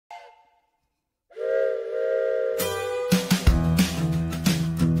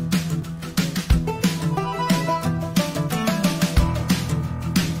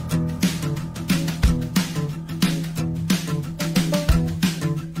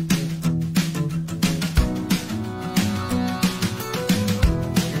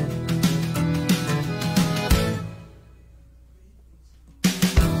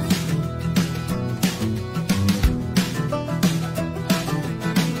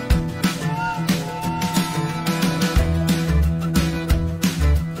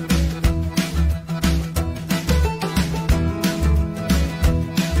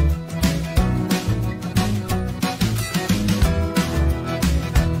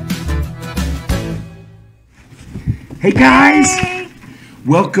Hey guys, Hey.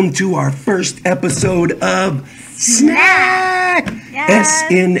 welcome to our first episode of SNAC. Yes.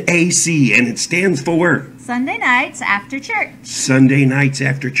 SNAC, and it stands for Sunday nights after church. Sunday nights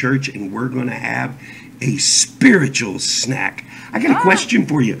after church, and we're going to have a spiritual snack. I got a question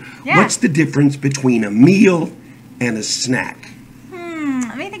for you. Yeah. What's the difference between a meal and a snack?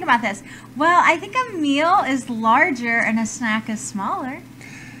 Let me think about this. Well, I think a meal is larger and a snack is smaller.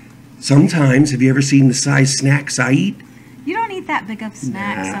 Sometimes, have you ever seen the size snacks I eat? You don't eat that big of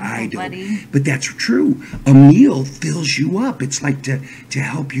snacks, I don't. buddy. But that's true. A meal fills you up. It's like to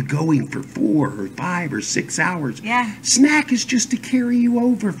help you going for 4 or 5 or 6 hours. Yeah. Snack is just to carry you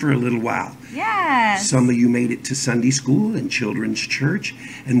over for a little while. Yes. Some of you made it to Sunday school and children's church,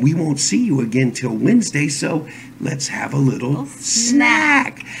 and we won't see you again till Wednesday, so let's have a little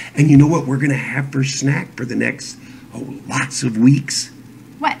snack. And you know what we're going to have for snack for the next lots of weeks?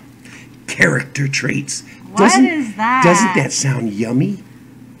 What? Character traits. What is that? Doesn't that sound yummy?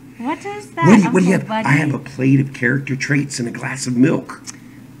 What is that? What do you have? Buddy? I have a plate of character traits and a glass of milk.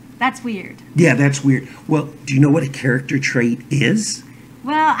 That's weird. Yeah, that's weird. Well, do you know what a character trait is?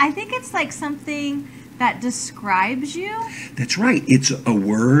 Well, I think it's like something that describes you. That's right. It's a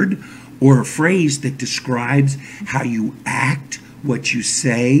word or a phrase that describes how you act, what you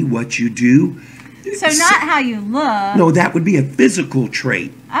say, what you do. So not how you look. No, that would be a physical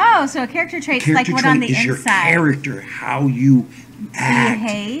trait. Oh, so a character trait's Character like what trait on the is your inside. character, how you act.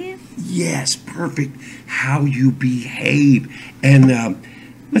 Behave. Yes, perfect. How you behave. And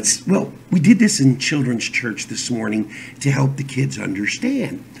we did this in children's church this morning to help the kids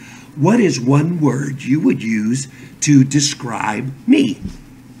understand. What is one word you would use to describe me?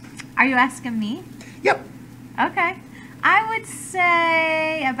 Are you asking me? Yep. Okay. I would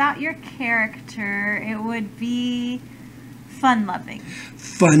say about your character, it would be fun-loving.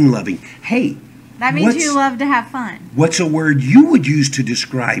 Fun-loving. Hey. That means you love to have fun. What's a word you would use to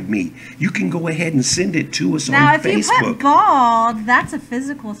describe me? You can go ahead and send it to us now, on Facebook. Now, if you put bald, that's a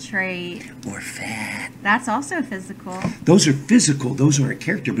physical trait. Or fat. That's also physical. Those are physical. Those aren't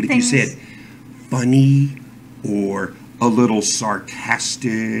character. But if you said funny or a little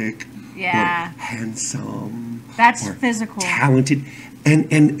sarcastic or handsome. That's or physical. Talented. And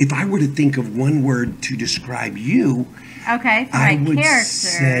if I were to think of one word to describe you, okay, for I my would character.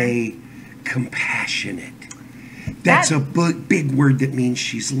 say compassionate. That's a big word that means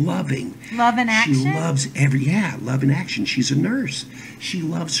she's loving. Love and action? She loves love and action. She's a nurse. She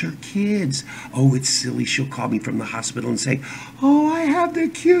loves her kids. Oh, it's silly. She'll call me from the hospital and say, "Oh, I have the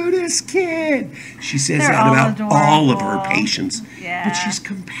cutest kid." She says They're that about adorable. all of her patients. Yeah. But she's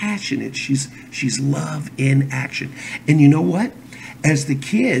compassionate. She's love in action. And you know what? As the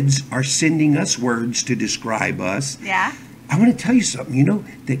kids are sending us words to describe us, I want to tell you something. You know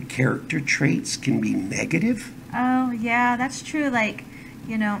that character traits can be negative? Oh, yeah, that's true. Like,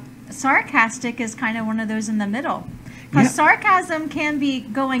 sarcastic is kind of one of those in the middle. Because sarcasm can be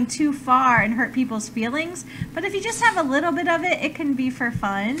going too far and hurt people's feelings. But if you just have a little bit of it, it can be for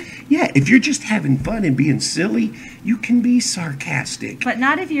fun. Yeah, if you're just having fun and being silly, you can be sarcastic. But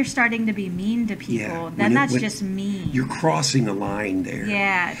not if you're starting to be mean to people. Yeah, then that's just mean. You're crossing a line there.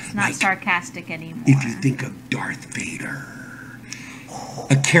 Yeah, it's not sarcastic anymore. If you think of Darth Vader,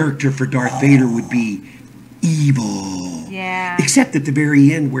 a character for Darth Vader would be evil. Yeah. Except at the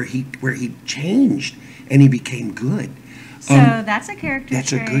very end where he changed and he became good. So that's a character trait.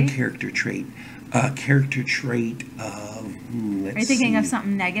 That's a good character trait. Character trait of, Are you thinking of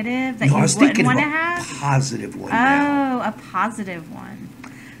something negative that you wouldn't want to have? Positive one. Oh, a positive one.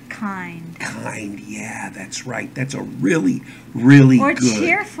 Kind. Kind, yeah, that's right. That's a really, really good. Or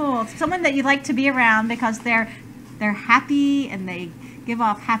cheerful. Someone that you like to be around because they're happy and they give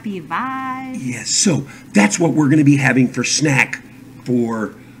off happy vibes. Yes, so that's what we're going to be having for snack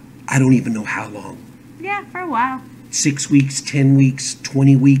for I don't even know how long. Yeah, for a while. 6 weeks, 10 weeks,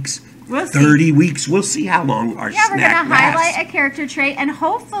 20 weeks, we'll 30 see. Weeks. We'll see how long our snack lasts. Yeah, we're going to lasts. highlight a character trait, and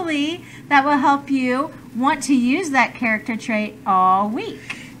hopefully that will help you want to use that character trait all week.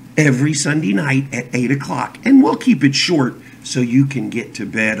 Every Sunday night at 8 o'clock. And we'll keep it short so you can get to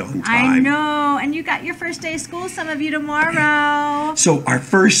bed on time. I know. And you got your first day of school, some of you tomorrow. So our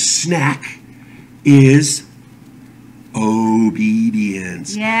first snack is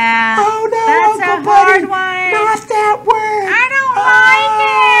obedience. Yeah. Oh no, that's Uncle a Buddy, hard one. not that word. I don't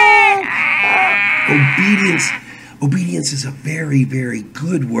like it. Obedience is a very, very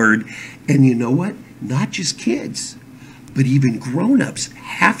good word. And you know what? Not just kids, but even grown-ups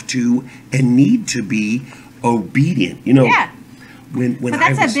have to and need to be obedient. You know, when but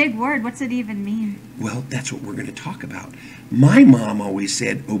that's a big word. What's it even mean? Well, that's what we're going to talk about. My mom always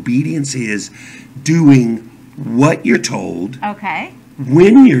said obedience is doing what you're told, Okay.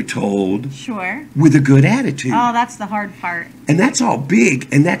 when you're told, Sure. with a good attitude. Oh, that's the hard part. And that's all big,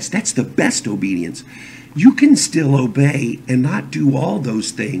 and that's the best obedience. You can still obey and not do all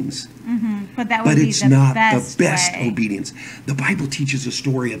those things, But that would but be it's the not best the best way. obedience. The Bible teaches a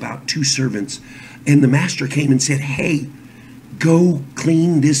story about two servants, and the master came and said, "Hey, go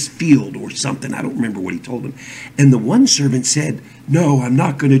clean this field," or something. I don't remember what he told him. And the one servant said, "No, I'm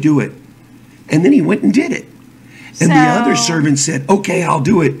not going to do it." And then he went and did it. And the other So- servant said, "Okay, I'll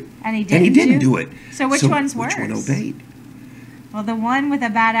do it." And he didn't didn't do it. So which one's Which one worse? obeyed? Well, the one with a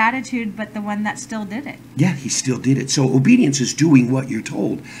bad attitude, but the one that still did it. Yeah, he still did it. So obedience is doing what you're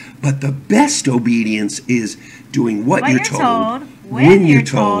told. But the best obedience is doing what you're told, when you're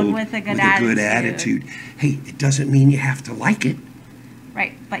told, with a good attitude. Hey, it doesn't mean you have to like it.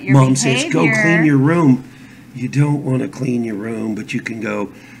 Right, but your Mom behavior... says, go clean your room. You don't want to clean your room, but you can go,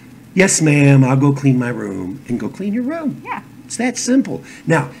 yes, ma'am, I'll go clean my room, and go clean your room. Yeah. It's that simple.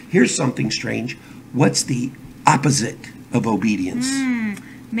 Now, here's something strange. What's the opposite of obedience?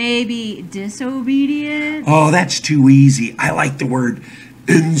 Maybe disobedient. Oh, that's too easy. I like the word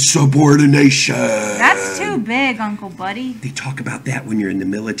insubordination. That's too big, Uncle Buddy. They talk about that when you're in the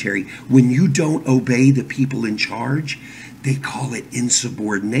military. When you don't obey the people in charge, they call it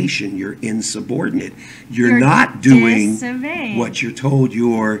insubordination. You're insubordinate. You're not doing disobeying. what you're told.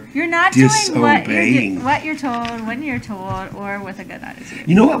 You're not disobeying. doing what you're told, when you're told, or with a good attitude.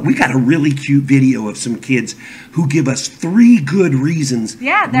 You know what? We got a really cute video of some kids who give us 3 good reasons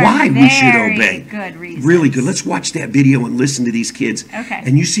why we should obey. Good reasons. Really good. Let's watch that video and listen to these kids. Okay.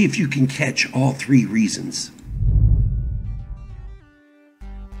 And you see if you can catch all 3 reasons.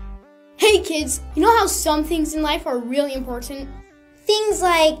 Hey kids, you know how some things in life are really important? Things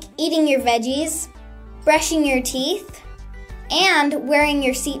like eating your veggies, brushing your teeth, and wearing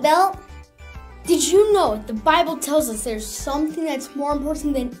your seatbelt. Did you know the Bible tells us there's something that's more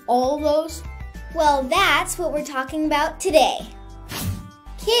important than all those? Well, that's what we're talking about today.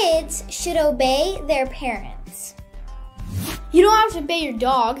 Kids should obey their parents. You don't have to obey your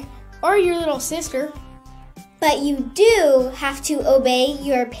dog or your little sister. But you do have to obey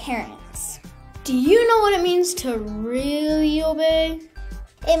your parents. Do you know what it means to really obey?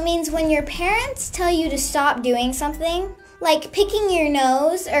 It means when your parents tell you to stop doing something, like picking your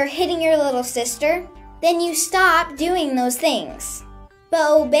nose or hitting your little sister, then you stop doing those things.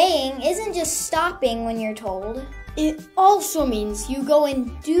 But obeying isn't just stopping when you're told. It also means you go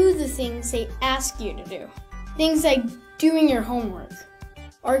and do the things they ask you to do. Things like doing your homework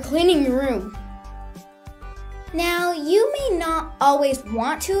or cleaning your room. Now, you may not always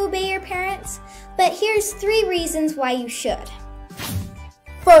want to obey your parents, but here's 3 reasons why you should.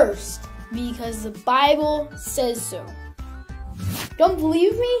 First, because the Bible says so. Don't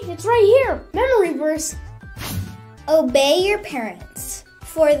believe me? It's right here. Memory verse. Obey your parents,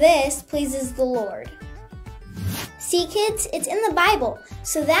 for this pleases the Lord. See, kids, it's in the Bible,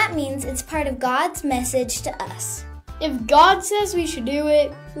 so that means it's part of God's message to us. If God says we should do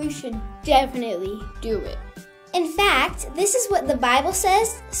it, we should definitely do it. In fact, this is what the Bible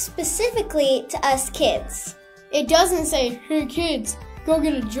says specifically to us kids. It doesn't say, hey kids, go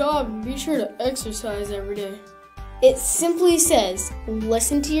get a job and be sure to exercise every day. It simply says,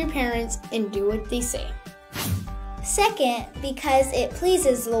 listen to your parents and do what they say. Second, because it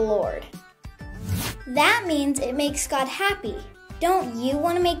pleases the Lord. That means it makes God happy. Don't you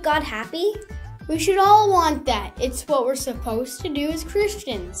want to make God happy? We should all want that. It's what we're supposed to do as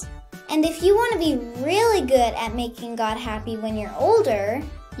Christians. And if you want to be really good at making God happy when you're older,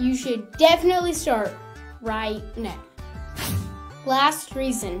 you should definitely start right now. Last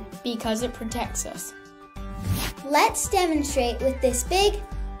reason, because it protects us. Let's demonstrate with this big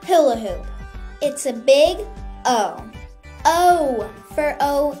hula hoop. It's a big O. O for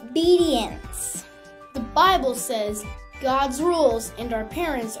obedience. The Bible says God's rules and our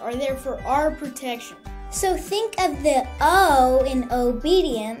parents are there for our protection. So think of the O in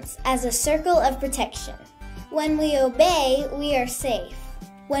obedience as a circle of protection. When we obey, we are safe.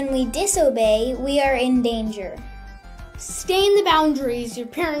 When we disobey, we are in danger. Stay in the boundaries your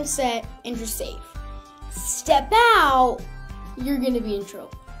parents set and you're safe. Step out, you're gonna be in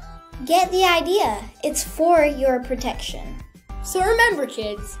trouble. Get the idea. It's for your protection. So remember,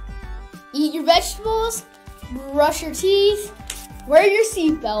 kids, eat your vegetables, brush your teeth, wear your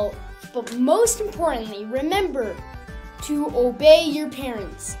seatbelt, but most importantly, remember to obey your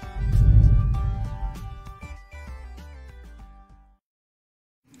parents.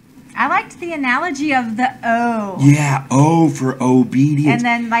 I liked the analogy of the O. Yeah, O for obedience. And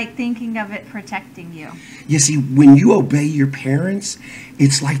then like thinking of it protecting you. You see, when you obey your parents,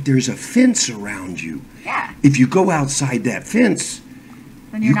 it's like there's a fence around you. Yeah. If you go outside that fence,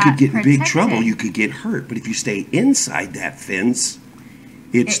 When you're you could not get in big protected. trouble. You could get hurt. But if you stay inside that fence,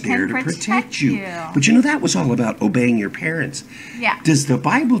 it's It there can to protect protect you. you. But you know, that was all about obeying your parents. Yeah. Does the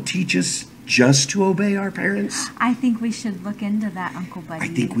Bible teach us just to obey our parents? I think we should look into that, Uncle Buddy. I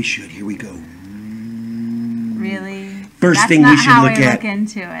think we should. Here we go. Really? First That's thing not we should how look we at. look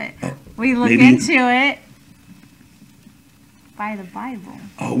into it. Oh, We look maybe- into it by the Bible.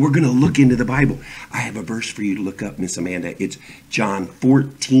 Oh, we're going to look into the Bible. I have a verse for you to look up, Miss Amanda. It's John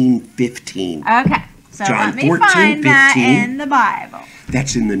 14:15. Okay. So John let me 14, find that 15. in the Bible.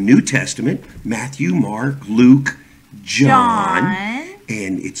 That's in the New Testament. Matthew, Mark, Luke, John.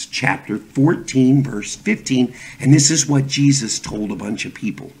 And it's chapter 14, verse 15. And this is what Jesus told a bunch of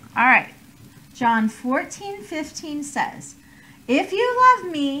people. All right. John 14:15 says, "If you love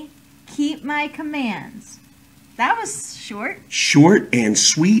me, keep my commands." That was short. Short and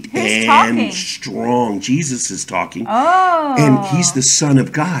sweet Who's and talking? strong. Jesus is talking. Oh. And he's the Son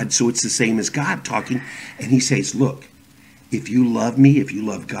of God, so it's the same as God talking. And he says, look, if you love me, if you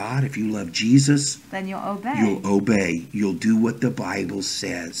love God, if you love Jesus, Then you'll obey. you'll obey. You'll do what the Bible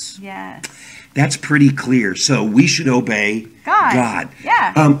says. Yes. That's pretty clear. So we should obey God.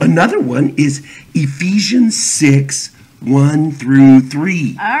 Yeah. Another one is Ephesians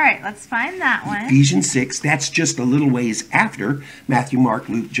 6:1-3. All right. Let's find that one. Ephesians 6, that's just a little ways after Matthew, Mark,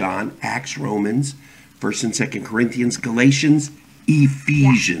 Luke, John, Acts, Romans, 1st and 2nd Corinthians, Galatians,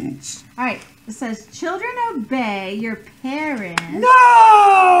 Ephesians. All right. It says, "Children, obey your parents No!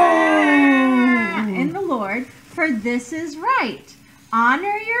 in the Lord, for this is right.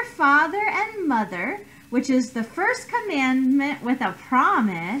 Honor your father and mother, which is the first commandment with a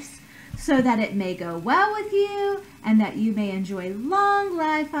promise, so that it may go well with you and that you may enjoy long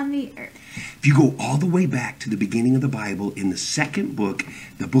life on the earth." If you go all the way back to the beginning of the Bible, in the second book,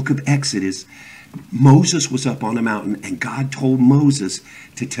 the book of Exodus, Moses was up on a mountain and God told Moses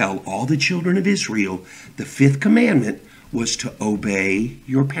to tell all the children of Israel the fifth commandment was to obey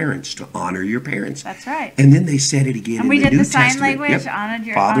your parents, to honor your parents. That's right. And then they said it again And in we the did New the sign Testament. language, Yep. honored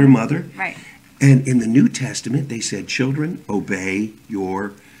your Father, honor- mother. Right. And in the New Testament, they said, children, obey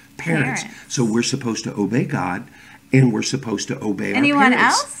your parents. Parents. So we're supposed to obey God and we're supposed to obey Anyone our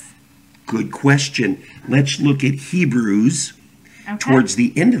parents. else? Good question. Let's look at Hebrews Okay. towards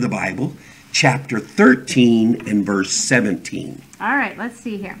the end of the Bible, chapter 13 and verse 17. All right, let's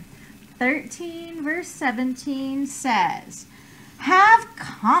see here. 13 verse 17 says, "Have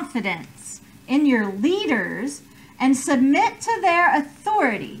confidence in your leaders and submit to their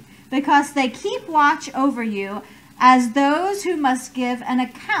authority, because they keep watch over you as those who must give an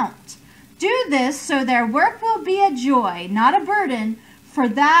account. Do this so their work will be a joy, not a burden, for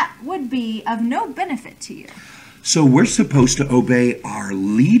that would be of no benefit to you." So we're supposed to obey our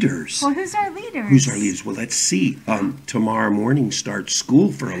leaders. Well, who's our leaders? Who's our leaders? Well, let's see. Tomorrow morning starts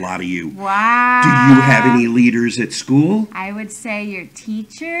school for a lot of you. Wow. Do you have any leaders at school? I would say your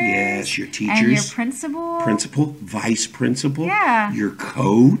teachers. Yes, your And your teachers. principal. Principal, vice principal, Yeah. your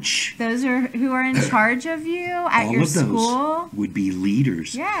coach. Those are who are in charge of you at All your of those school. would be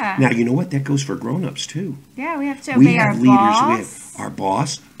leaders. Yeah. Now, you know what? That goes for grown-ups, too. Yeah, we have to We obey our have leaders. boss. We have our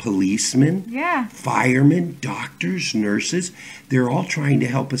boss, policemen, Yeah. firemen, doctors, nurses. They're all trying to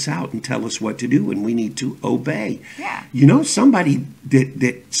help us out and tell us what to do, and we need to obey. Yeah. You know, somebody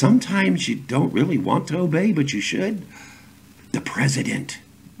that sometimes you don't really want to obey, but you should? The president.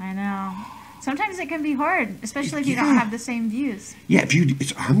 I know. Sometimes it can be hard, especially if you Yeah. don't have the same views. Yeah,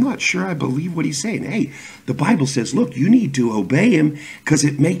 I'm not sure I believe what he's saying. Hey, the Bible says, look, you need to obey him because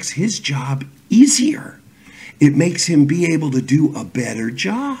it makes his job easier. It makes him be able to do a better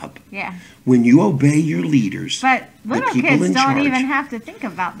job. Yeah. When you obey your leaders, But the little people kids in don't charge. even have to think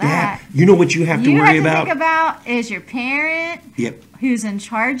about Yeah, that. you know what you have to You worry have to about? think about is your parent, Yep. who's in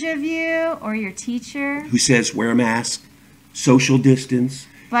charge of you, or your teacher. Who says wear a mask, social distance,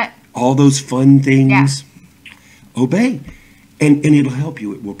 But all those fun things. Yeah. Obey. And it'll help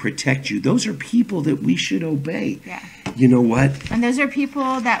you. It will protect you. Those are people that we should obey. yeah. You know what? And those are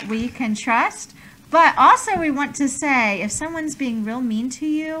people that we can trust. But also we want to say, if someone's being real mean to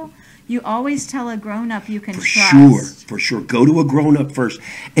you, you always tell a grown-up you can trust. For sure. Go to a grown-up first.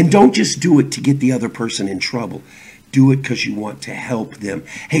 And don't just do it to get the other person in trouble. Do it because you want to help them.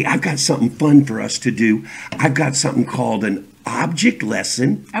 Hey, I've got something fun for us to do. I've got something called an object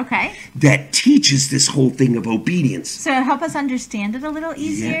lesson Okay. that teaches this whole thing of obedience. So help us understand it a little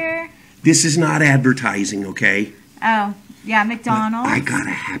easier. This is not advertising, okay? Oh, Yeah, But McDonald's. I got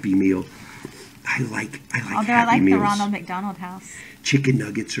a Happy Meal. I like Although I Happy like Meals. the Ronald McDonald House. Chicken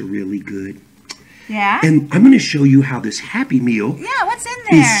nuggets are really good. Yeah? And I'm going to show you how this Happy Meal Yeah, what's in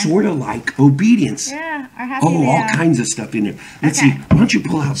there? is sort of like obedience. Yeah, our Happy Oh, Meal. all kinds of stuff in there. Let's Okay. see. Why don't you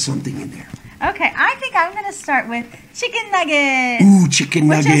pull out something in there? Okay, I think I'm going to start with chicken nuggets. Ooh, chicken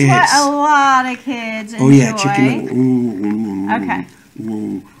Which nuggets. is what a lot of kids enjoy. Oh, yeah, chicken nuggets.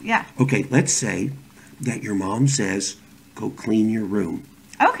 Okay. Yeah. Okay, let's say that your mom says, go clean your room.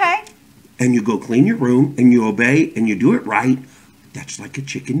 Okay. And you go clean your room, and you obey, and you do it right. That's like a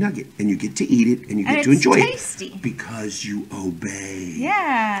chicken nugget. And you get to eat it, and you get to enjoy tasty. it. Because you obey.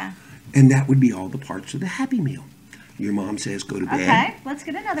 Yeah. And that would be all the parts of the Happy Meal. Your mom says, go to bed. Okay, let's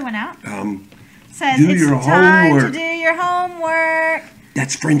get another one out. Says do it's your time homework. to do your homework.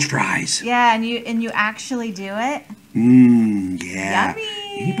 That's French fries. Yeah, and you actually do it. Yeah.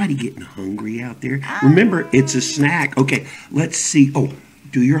 Yummy. Anybody getting hungry out there? Remember, it's a snack. Okay, let's see. Oh,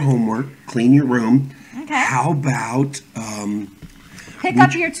 do your homework, clean your room. Okay. How about Pick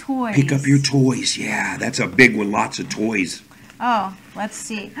up your toys. pick up your toys? Yeah, that's a big one. Lots of toys. Oh, let's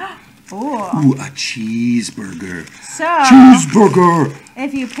see. Ooh. Ooh, a cheeseburger. So, Cheeseburger.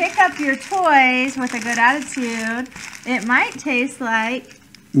 if you pick up your toys with a good attitude, it might taste like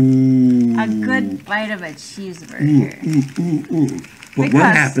a good bite of a cheeseburger. But Because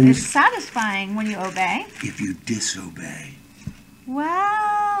what happens it's satisfying when you obey. if you disobey?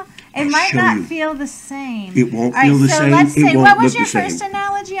 Well, it I'll might show not you. feel the same. It won't All feel the so same. let's It say, won't what was look your the same. first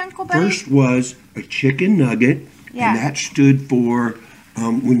analogy, Uncle Buddy? First was a chicken nugget, Yeah. and that stood for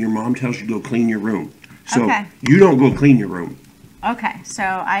when your mom tells you to go clean your room. So Okay. you don't go clean your room. Okay, so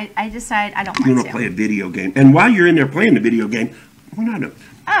I decide I don't You're want going to. to play a video game. And while you're in there playing the video game, why not?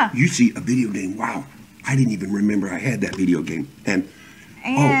 Oh. You see a video game. Wow, I didn't even remember I had that video game. And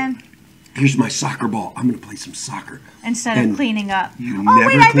And here's my soccer ball. I'm going to play some soccer. instead and of cleaning up. you Oh, never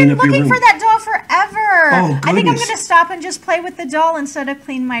wait, I've clean been up your looking for room. that doll forever. Oh, I think I'm goodness. going to stop and just play with the doll instead of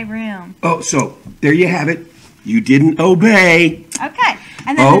clean my room. Oh, so there you have it. You didn't obey. Okay,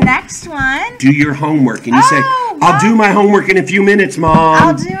 and then Oh. the next one, Do your homework. And you say, Oh, I'll what? do my homework in a few minutes, Mom.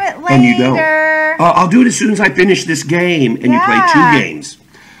 I'll do it later. And you don't. I'll do it as soon as I finish this game. And you play Yeah. 2 games.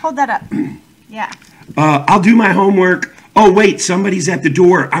 Hold that up. Yeah. I'll do my homework. Oh, wait, somebody's at the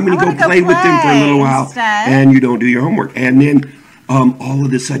door. I'm going to I'm go gonna play with them for a play little while. instead. And you don't do your homework. And then all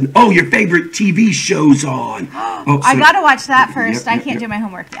of a sudden, oh, your favorite TV show's on. Oh, I so- got to watch that first. Yep, I yep, can't yep. do my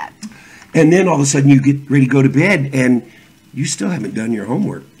homework yet. And then all of a sudden you get ready to go to bed and you still haven't done your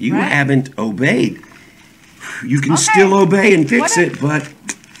homework. You Right. haven't obeyed. You can Okay. still obey and fix What it, but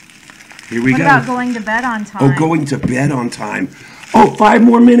here we What go. about going to bed on time? Oh, going to bed on time. Oh, 5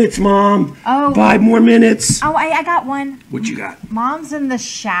 more minutes, Mom. Oh. 5 more minutes. Oh, I got one. What you got? Mom's in the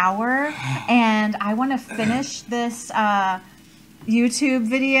shower, and I want to finish this YouTube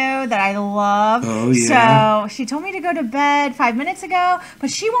video that I love. Oh, yeah. So she told me to go to bed 5 minutes ago, but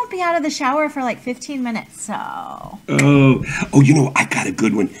she won't be out of the shower for like 15 minutes. So Oh, you know, I got a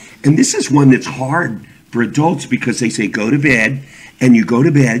good one. And this is one that's hard for adults because they say go to bed, and you go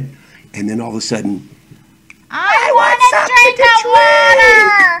to bed, and then all of a sudden, I want a drink of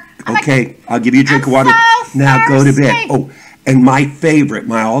water. I'm like, okay, I'll give you a drink I'm of water. so Now go to bed. thirsty. Oh, and my favorite,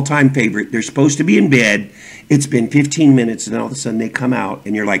 my all-time favorite, they're supposed to be in bed. It's been 15 minutes, and all of a sudden they come out,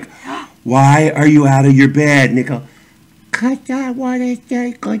 and you're like, why are you out of your bed? And they go, because I want to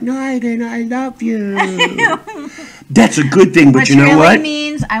say good night, and I love you. That's a good thing, but which you know really what?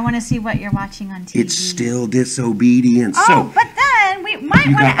 means I want to see what you're watching on TV. It's still disobedience. Oh, So but then we might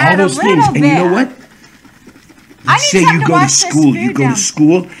you want to got all add a those little things, bit. and you know what? I Let's need say something you to go to wash this school. You food go down. to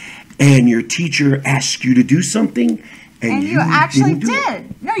school, and your teacher asks you to do something, And you actually didn't do it.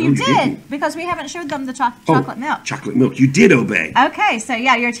 did. No, No, you you did. didn't. Because we haven't showed them the Oh, chocolate milk. Chocolate milk. You did obey. Okay, so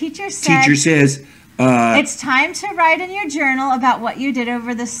yeah, your teacher said Teacher says, it's time to write in your journal about what you did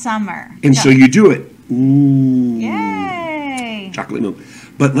over the summer. and so you do it. Ooh, Yay. chocolate milk.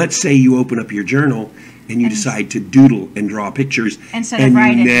 But let's say you open up your journal and you decide to doodle and draw pictures, Instead of and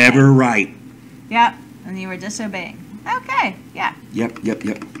write you anything. never write. Yep, and you were disobeying. Okay, yeah. Yep.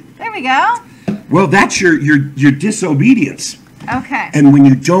 There we go. Well, that's your disobedience. Okay. And when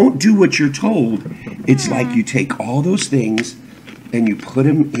you don't do what you're told, it's like you take all those things and you put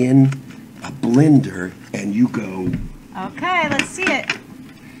them in a blender and you go, Okay, let's see it.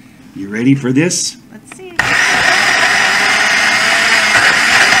 you ready for this? Let's see.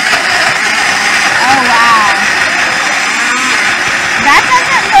 Oh, wow. That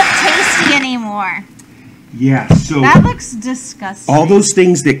doesn't look tasty anymore. Yeah, so That looks disgusting. all those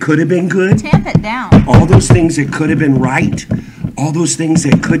things that could have been good, Tamp it down. all those things that could have been right, all those things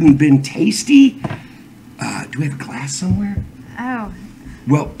that couldn't have been tasty, Do we have a glass somewhere? Oh,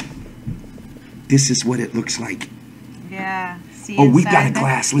 Well, this is what it looks like. yeah. See Oh, we've got a inside of it?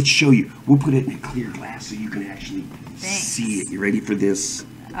 glass. Let's show you. We'll put it in a clear glass so you can actually Thanks. see it. You ready for this?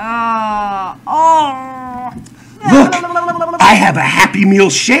 Oh. Look, I have a Happy Meal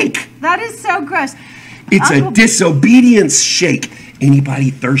shake. That is so gross. It's a Uncle- disobedience shake.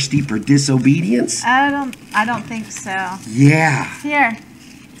 Anybody thirsty for disobedience? I don't think so. Yeah. Here,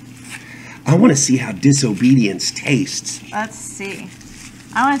 I want to see how disobedience tastes. let's see.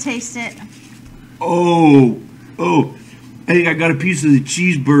 I want to taste it. Oh, I think I got a piece of the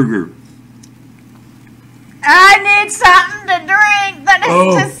cheeseburger. I need something to drink. That is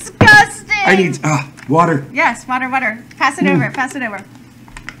Oh. disgusting. I need water. Yes, water. Pass it over. Pass it over.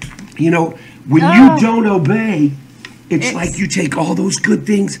 You know, when Oh. you don't obey, it's It's- like you take all those good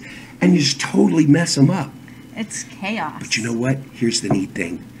things and you just totally mess them up. It's chaos. But you know what? Here's the neat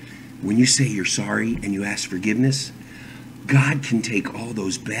thing. When you say you're sorry and you ask forgiveness, God can take all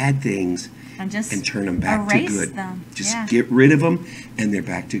those bad things and just and turn them back to erase good. them. Just Yeah. get rid of them and they're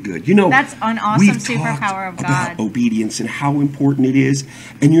back to good. You know, That's an awesome we've superpower talked of about God. obedience and how important it is.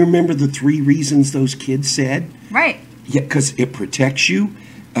 And you remember the 3 reasons those kids said? Right. Yeah, because it protects you,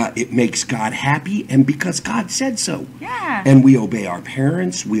 it makes God happy, and because God said so. Yeah. And we obey our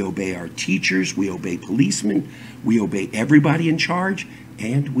parents, we obey our teachers, we obey policemen, we obey everybody in charge,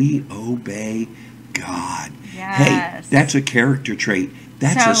 and we obey God. Hey, Yes. that's a character trait.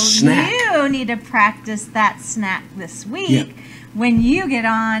 That's so a snack. you need to practice that snack this week Yeah. when you get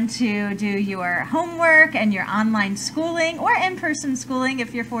on to do your homework and your online schooling or in-person schooling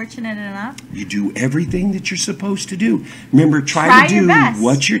if you're fortunate enough. You do everything that you're supposed to do. Remember, try Try to your do best.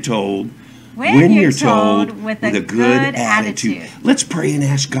 what you're told When you're told with a good attitude. Let's pray and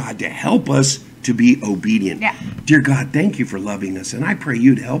ask God to help us to be obedient. Yeah. Dear God, thank you for loving us, and I pray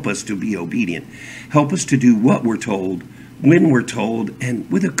you to help us to be obedient. Help us to do what we're told, when we're told, and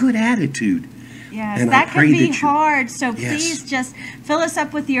with a good attitude. Yes, And I that can pray be that you- hard. So Yes. please just fill us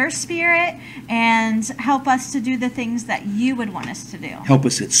up with your spirit and help us to do the things that you would want us to do. Help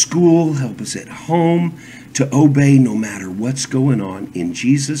us at school, help us at home, to obey no matter what's going on. In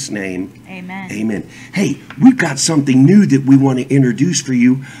Jesus' name, Amen. amen. Hey, we've got something new that we want to introduce for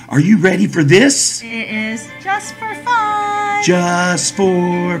you. Are you ready for this? It is just for fun. Just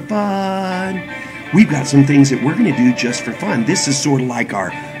for fun. We've got some things that we're going to do just for fun. This is sort of like our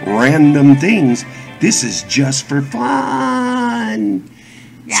random things. This is just for fun.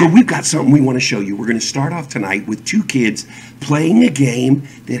 So Yeah. we've got something we want to show you. We're going to start off tonight with 2 kids playing a game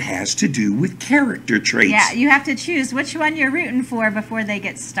that has to do with character traits. Yeah, you have to choose which one you're rooting for before they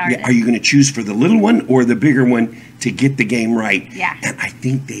get started. Yeah, are you going to choose for the little one or the bigger one to get the game right? Yeah. And I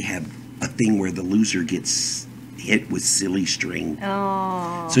think they have a thing where the loser gets hit with silly string.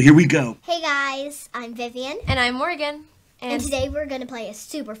 Oh. So here we go. Hey guys, I'm Vivian, And I'm Morgan. and today we're gonna play a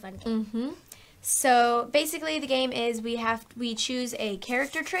super fun game. So basically the game is we choose a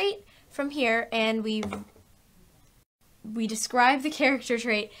character trait from here and we describe the character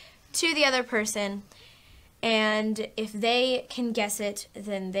trait to the other person, and if they can guess it,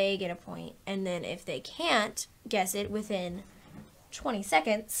 then they get a point, and then if they can't guess it within 20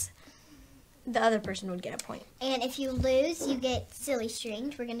 seconds, the other person would get a point. And if you lose, you get silly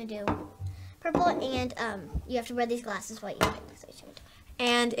stringed. We're gonna do purple, and you have to wear these glasses while you get silly stringed.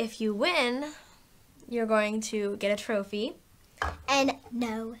 And if you win, you're going to get a trophy. And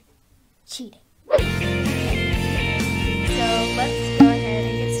no cheating. So let's go ahead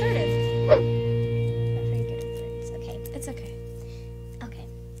and get started. Not very good at words. Okay. It's okay. Okay.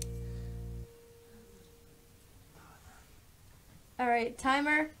 All right,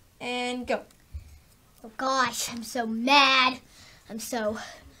 timer and go. Oh gosh, I'm so mad. I'm so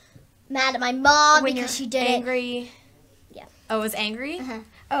mad at my mom When because you're she did it. angry. Yeah. Oh, it was angry? Uh-huh.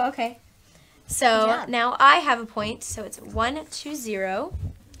 Oh, okay. Good So job. now I have a point, so it's 1-0.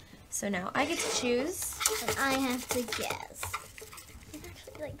 So now I get to choose. And I have to guess. Let's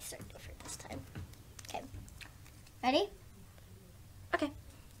actually start different this time. Okay. Ready?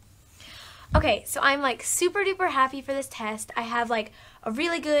 Okay, so I'm super duper happy for this test. I have a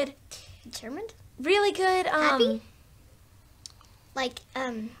really good Determined? I'm Happy?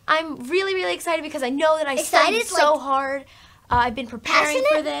 really, really excited because I know that I studied Excited? so hard. I've been preparing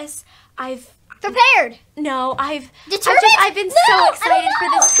for this. Prepared. Determined? I've been No, so I don't excited for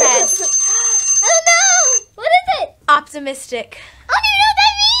this know. test. I don't know. What is it? Optimistic. I don't even know what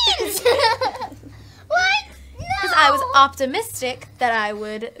that means. What? No. Because I was optimistic that I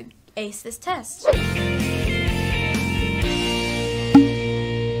would ace this test. All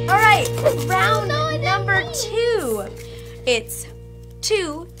right, round number 2. It's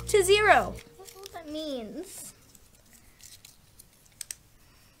 2-0. What that means.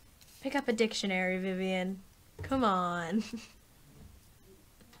 Pick up a dictionary, Vivian. Come on.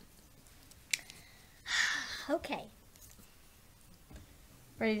 Okay.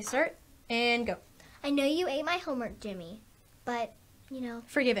 Ready to start? And go. I know you ate my homework, Jimmy, but, you know.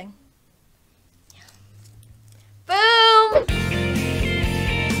 Forgiving. Boom!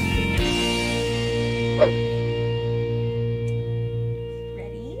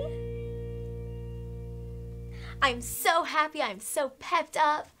 Ready? I'm so happy. I'm so pepped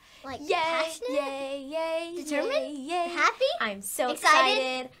up. Like, Yay, passionate? yay, yay, Determined? yay, yay. Happy? I'm so Excited?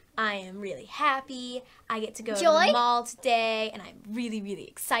 excited. I am really happy. I get to go to Joy? the mall today, and I'm really, really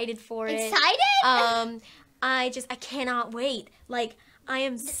excited for it. Excited? I cannot wait. Like, I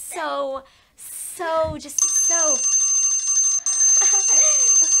am so.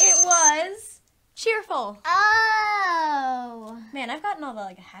 It was cheerful. Oh. Man, I've gotten all the,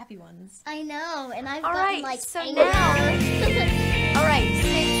 like, happy ones. I know, and I've All gotten, right, like, so angry. now. All right,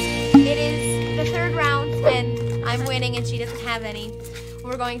 since it is the third round and I'm winning and she doesn't have any,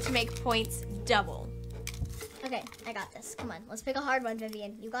 we're going to make points double. Okay, I got this. Come on, let's pick a hard one,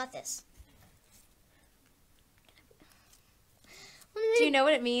 Vivian. You got this. Do you know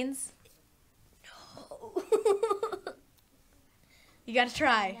what it means? No. You gotta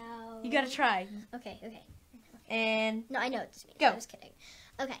try. No. You gotta try. Okay. And No, I know what this means. Go. I was kidding.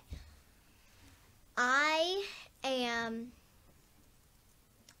 Okay. I am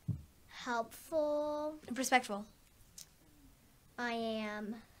helpful. respectful. I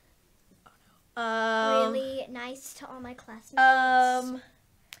am Um, really nice to all my classmates.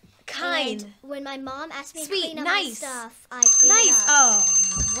 Kind. And when my mom asked me Sweet, to clean up nice. my stuff, I cleaned Nice. it up. Oh,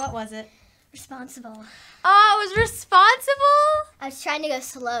 no. What was it? Responsible. Oh, it was responsible? I was trying to go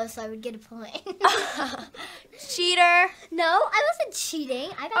slow so I would get a point. Cheater. No, I wasn't cheating.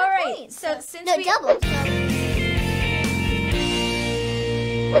 I got All a right, point. so since no, we- double.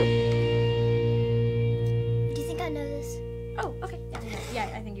 So. Do you think I know this? Oh, okay. Yeah,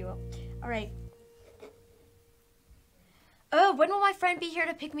 I think you will. All right. Oh, when will my friend be here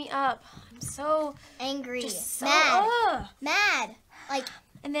to pick me up? I'm so Angry. just so Mad. ugh. Mad. Like,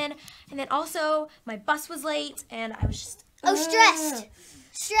 And then also my bus was late and I was just stressed.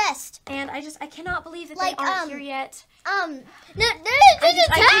 Stressed. And I cannot believe that Like, they aren't here yet. No, I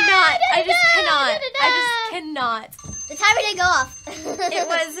just cannot. The timer didn't go off. It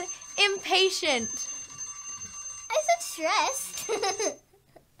was impatient. I said stressed.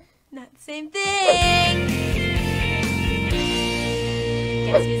 Not the same thing.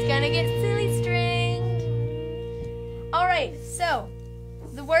 Guess who's gonna get silly stringed? All right, so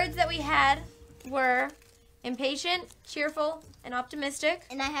the words that we had were impatient, cheerful, and optimistic.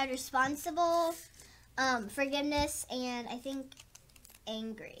 And I had responsible, forgiveness, and I think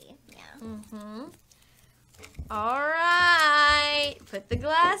angry. Yeah. Mm-hmm. All right, put the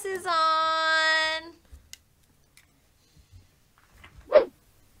glasses on.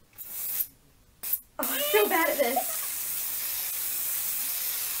 Oh, I'm so bad at this.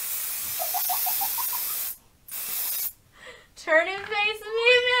 Turn and face me,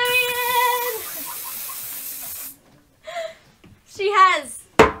 Vivian. She has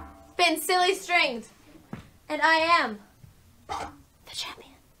been silly stringed, and I am the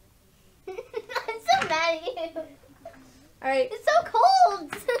champion. I'm so mad at you. All right, It's so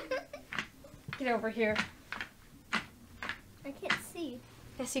cold. get over here. I can't see.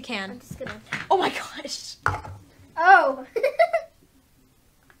 Yes, you I'm can. just gonna. Oh my gosh. Oh.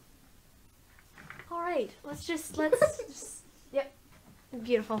 All right, let's just yep,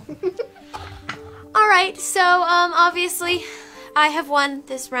 beautiful. All right, so obviously, I have won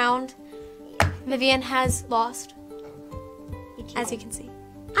this round. Vivian has lost, as you can see.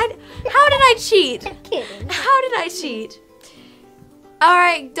 How did I cheat? Kidding. How did I cheat? All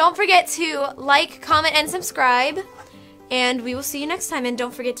right, don't forget to like, comment, and subscribe, and we will see you next time. And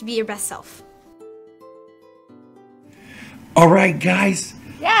don't forget to be your best self. All right, guys.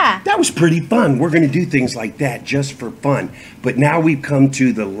 Yeah. That was pretty fun. We're going to do things like that just for fun. But now we've come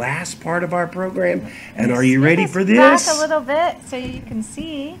to the last part of our program. And are you ready for this? Back a little bit so you can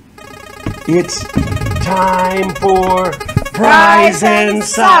see. It's time for Prize and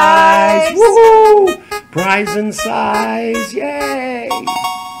Size. Woohoo! Prize and Size. Yay!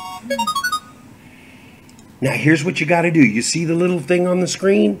 Now here's what you got to do. You see the little thing on the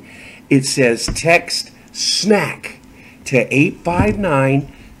screen? It says text SNAC to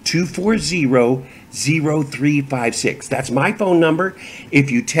 859-240-0356. That's my phone number. If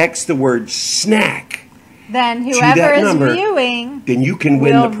you text the word SNAC, Then that whoever is number, viewing then you can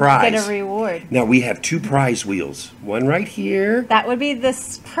win will the prize. get a reward. Now we have two prize wheels. One right here. That would be the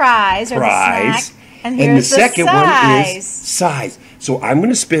prize or Prize. the snack. And the here's the second one is size. size. So I'm going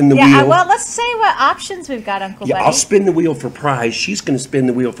to spin the Yeah, wheel. well, let's say what options we've got, Uncle Yeah, Buddy. I'll spin the wheel for prize. She's going to spin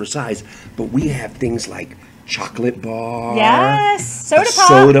the wheel for size. But we have things like chocolate bar. Yes. a Soda pop.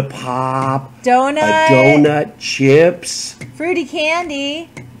 soda pop. Donut. A donut. Chips. Fruity candy.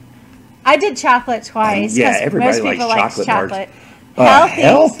 I did chocolate twice. Yeah, 'cause everybody most people likes like chocolate bars. Healthy.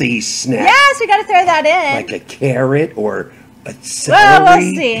 Healthy snack. Yes, we got to throw that in. Like a carrot or a well, celery.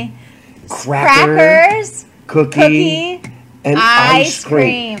 we'll see. Cracker. Crackers. Cookie. And ice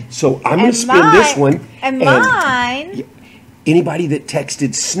cream. So I'm going to spin this one. And mine. Anybody that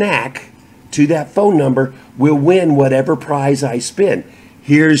texted SNAC to that phone number will win whatever prize I spin.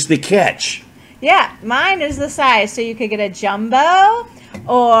 Here's the catch. Yeah, mine is the size. So you could get a jumbo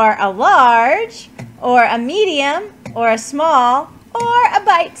or a large or a medium or a small or a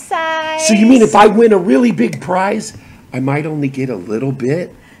bite size. So you mean if I win a really big prize, I might only get a little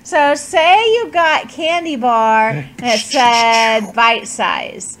bit? So say you got candy bar and it said bite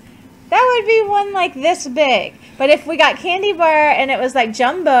size. That would be one like this big. But if we got candy bar and it was like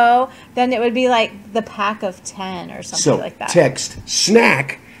jumbo, then it would be like the pack of 10 or something like that. So text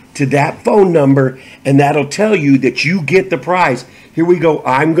SNAC to that phone number and that'll tell you that you get the prize. Here we go.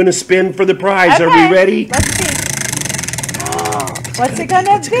 I'm going to spin for the prize. Okay, Are we ready? let's see. What's it going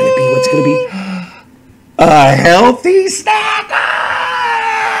to be? What's it going to be? A healthy snack.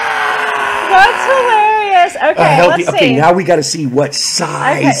 That's hilarious. Okay, let's see. Okay, now we got to see what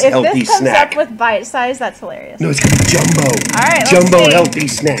size if healthy this comes snack. up with bite size, that's hilarious. No, it's going to be jumbo. All right, let's Jumbo see. healthy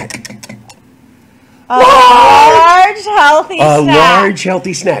snack. A large healthy A snack. large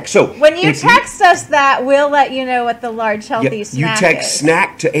healthy snack. So When you if text us that, we'll let you know what the large healthy you snack text is.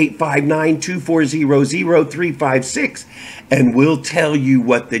 SNAC to 859-240-0356 and we'll tell you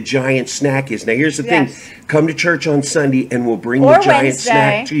what the giant snack is. Now here's the Yes. thing. Come to church on Sunday and we'll bring Or the giant Wednesday.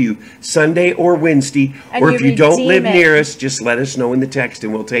 snack to you. Sunday or Wednesday. And or you if you don't redeem live it. near us, just let us know in the text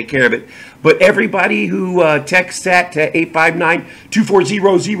and we'll take care of it. But everybody who texts that to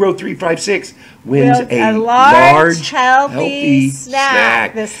 859-240-0356 wins Wins a a large, large healthy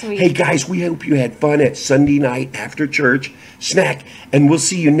snack this week. Hey guys, we hope you had fun at Sunday night after church snack, and we'll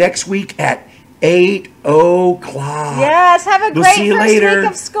see you next week at 8 o'clock. Yes, have a We'll great see you first later. week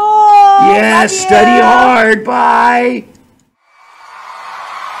of school. Yes, Love you. study hard. Bye.